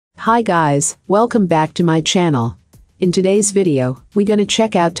Hi guys, welcome back to my channel. In today's video, we're gonna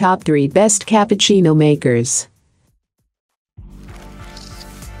check out top 3 best cappuccino makers.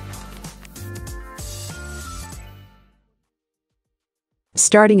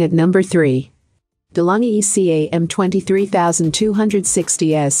 Starting at number 3. DeLonghi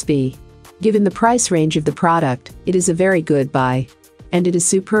M23260 Given the price range of the product, it is a very good buy. And it is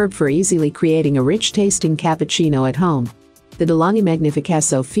superb for easily creating a rich-tasting cappuccino at home. The DeLonghi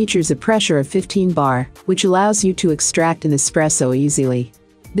Magnificasso features a pressure of 15 bar, which allows you to extract an espresso easily.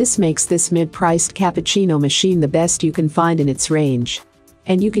 This makes this mid-priced cappuccino machine the best you can find in its range.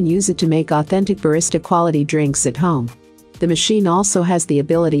 And you can use it to make authentic barista-quality drinks at home. The machine also has the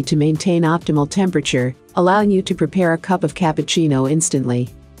ability to maintain optimal temperature, allowing you to prepare a cup of cappuccino instantly.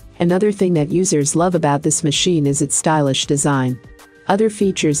 Another thing that users love about this machine is its stylish design. Other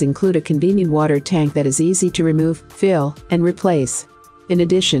features include a convenient water tank that is easy to remove, fill, and replace. In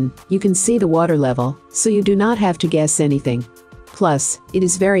addition, you can see the water level, so you do not have to guess anything. Plus, it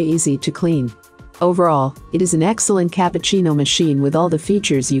is very easy to clean. Overall, it is an excellent cappuccino machine with all the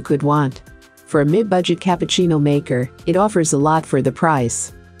features you could want. For a mid-budget cappuccino maker, it offers a lot for the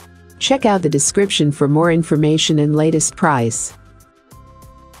price. Check out the description for more information and latest price.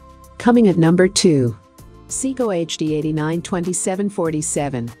 Coming at number 2. Seiko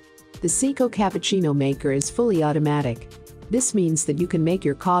HD892747. The Seiko Cappuccino Maker is fully automatic. This means that you can make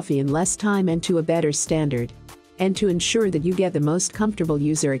your coffee in less time and to a better standard. And to ensure that you get the most comfortable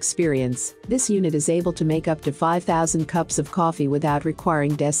user experience, this unit is able to make up to 5,000 cups of coffee without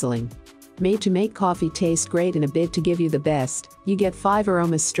requiring deciling. Made to make coffee taste great in a bid to give you the best, you get 5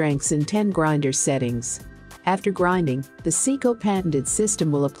 aroma strengths in 10 grinder settings. After grinding, the Seiko patented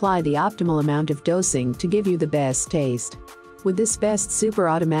system will apply the optimal amount of dosing to give you the best taste. With this best super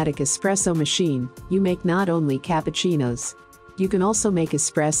automatic espresso machine, you make not only cappuccinos. You can also make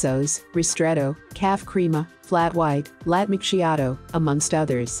espressos, ristretto, calf crema, flat white, latte macchiato, amongst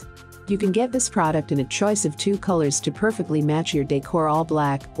others. You can get this product in a choice of 2 colors to perfectly match your decor, all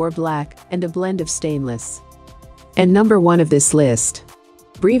black or black, and a blend of stainless. And number 1 of this list.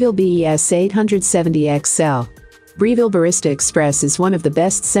 Breville BES 870XL. Breville Barista Express is one of the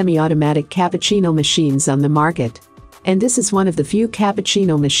best semi-automatic cappuccino machines on the market. And this is one of the few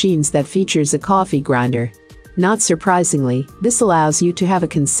cappuccino machines that features a coffee grinder. Not surprisingly, this allows you to have a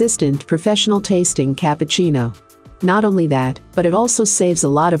consistent, professional-tasting cappuccino. Not only that, but it also saves a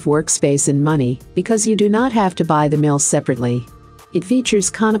lot of workspace and money, because you do not have to buy the mill separately. It features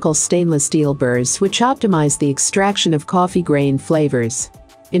conical stainless steel burrs which optimize the extraction of coffee grain flavors.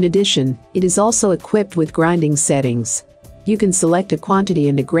 In addition, it is also equipped with grinding settings. You can select a quantity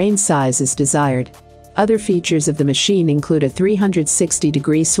and a grain size as desired. Other features of the machine include a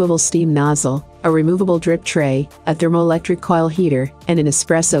 360-degree swivel steam nozzle, a removable drip tray, a thermoelectric coil heater, and an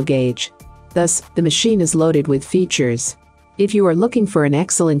espresso gauge. Thus, the machine is loaded with features. If you are looking for an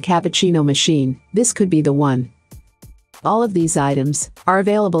excellent cappuccino machine, this could be the one. All of these items are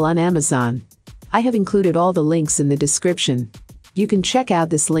available on Amazon. I have included all the links in the description. You can check out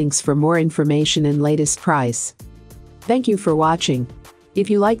these links for more information and latest price. Thank you for watching. If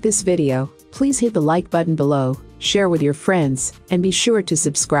you like this video, please hit the like button below, share with your friends, and be sure to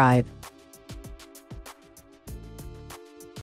subscribe.